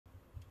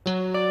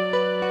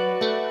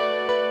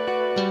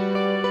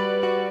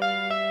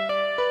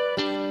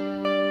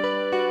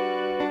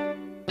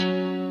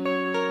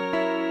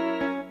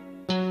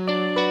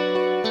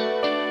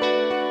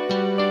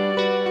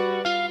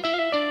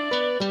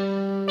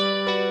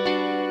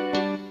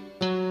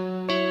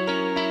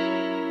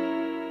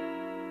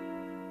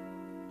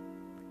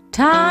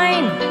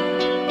time,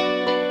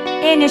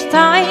 and it's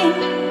time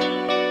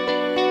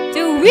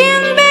to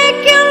win back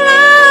your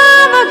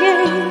love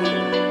again.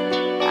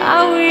 I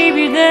will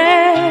be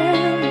there,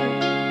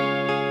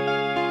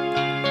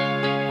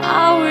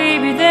 I will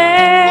be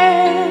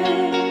there.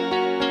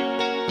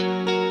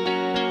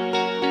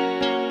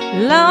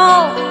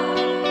 Love,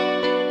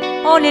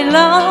 only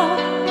love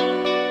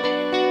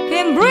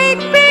can bring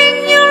back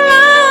your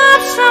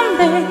love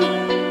someday.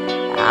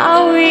 I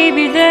will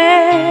be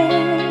there,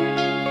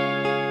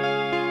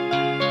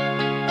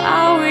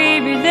 I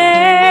will be there.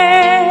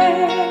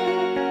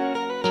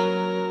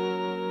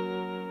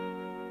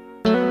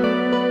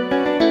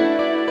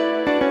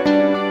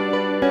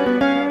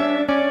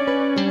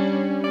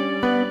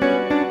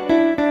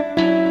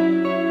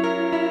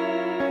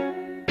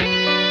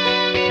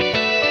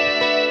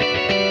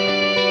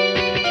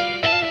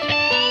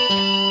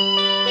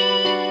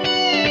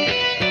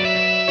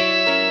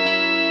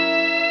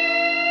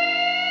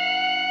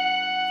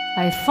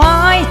 I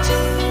fight,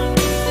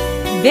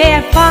 they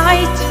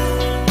fight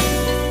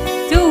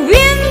to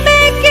win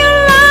back your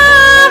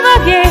love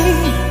again.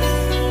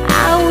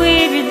 I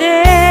will be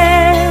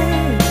there,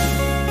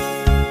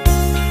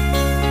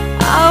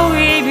 I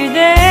will be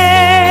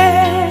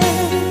there.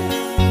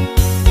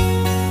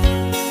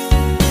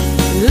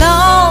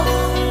 Love,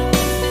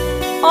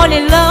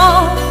 only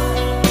love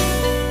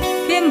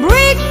can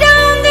break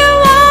down the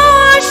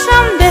walls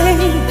someday.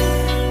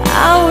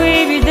 I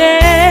will be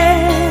there,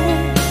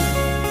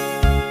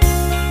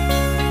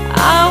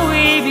 I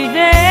will be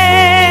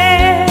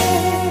there.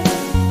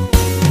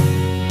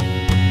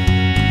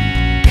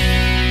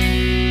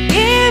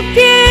 If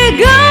you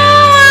go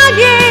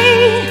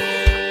again,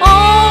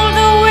 all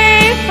the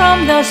way from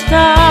the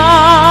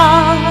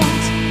start,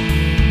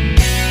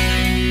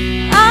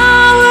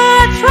 I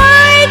will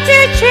try to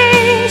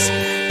chase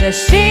the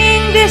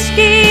sing, the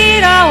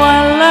skid, our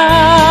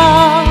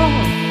love.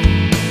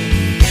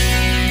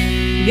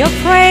 Your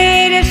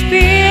great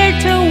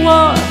spiritual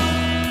world,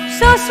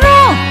 so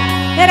strong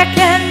that I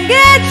can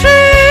get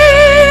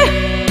through.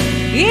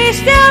 Is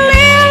there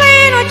really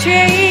no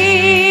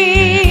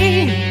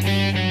change?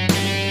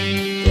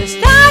 To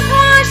start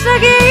once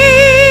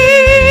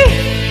again,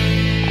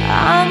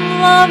 I'm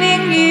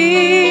loving you.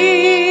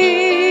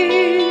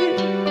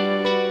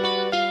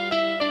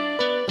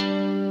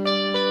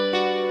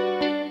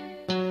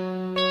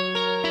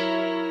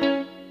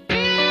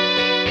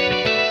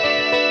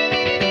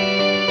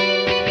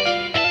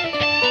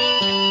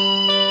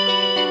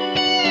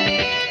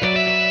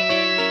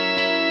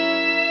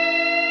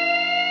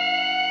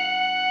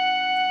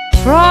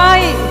 Try,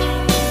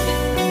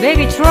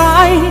 baby,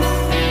 try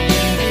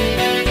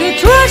to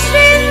trust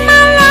in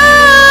my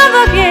love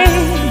again.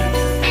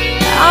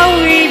 I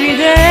will be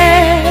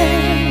there,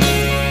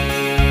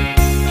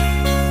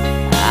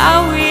 I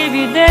will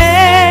be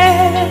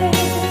there.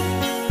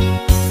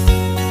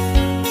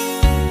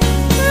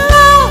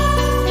 Love,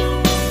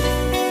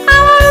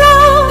 our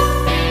love,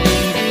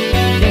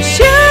 that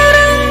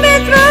shouldn't be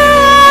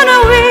thrown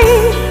away.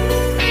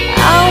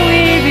 I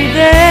will be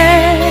there,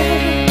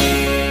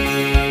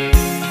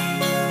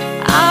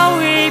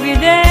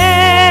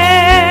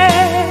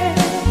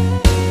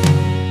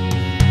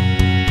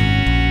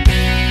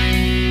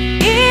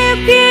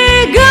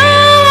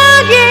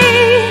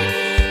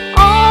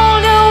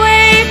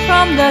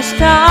 the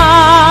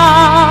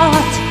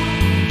start.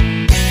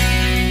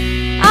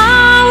 I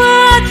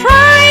will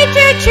try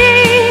to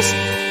chase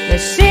the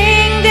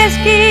sing, the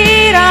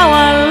skid,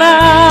 our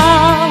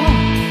love.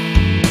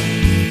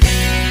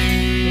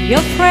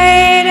 Your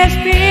great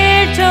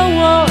spiritual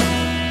world,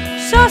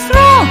 so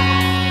strong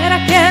that I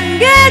can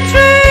get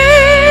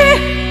through.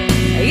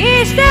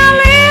 Is there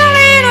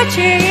really no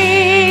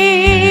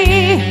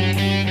change?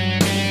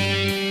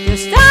 To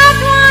start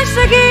once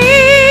again.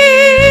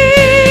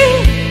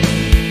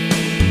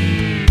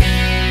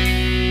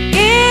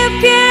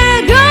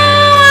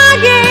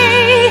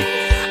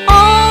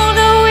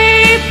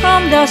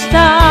 The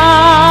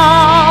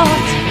start,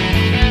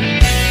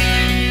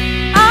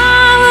 I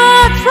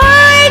will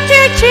try to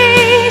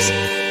chase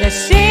the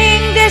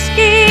sing, the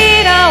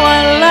skid, our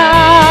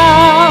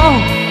love.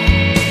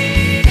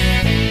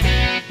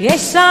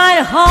 Yes,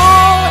 I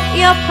hold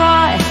your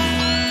pride,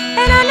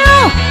 and I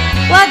know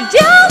what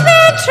you've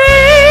been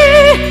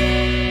through.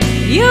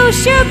 You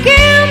should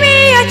give me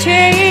a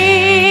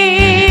chance.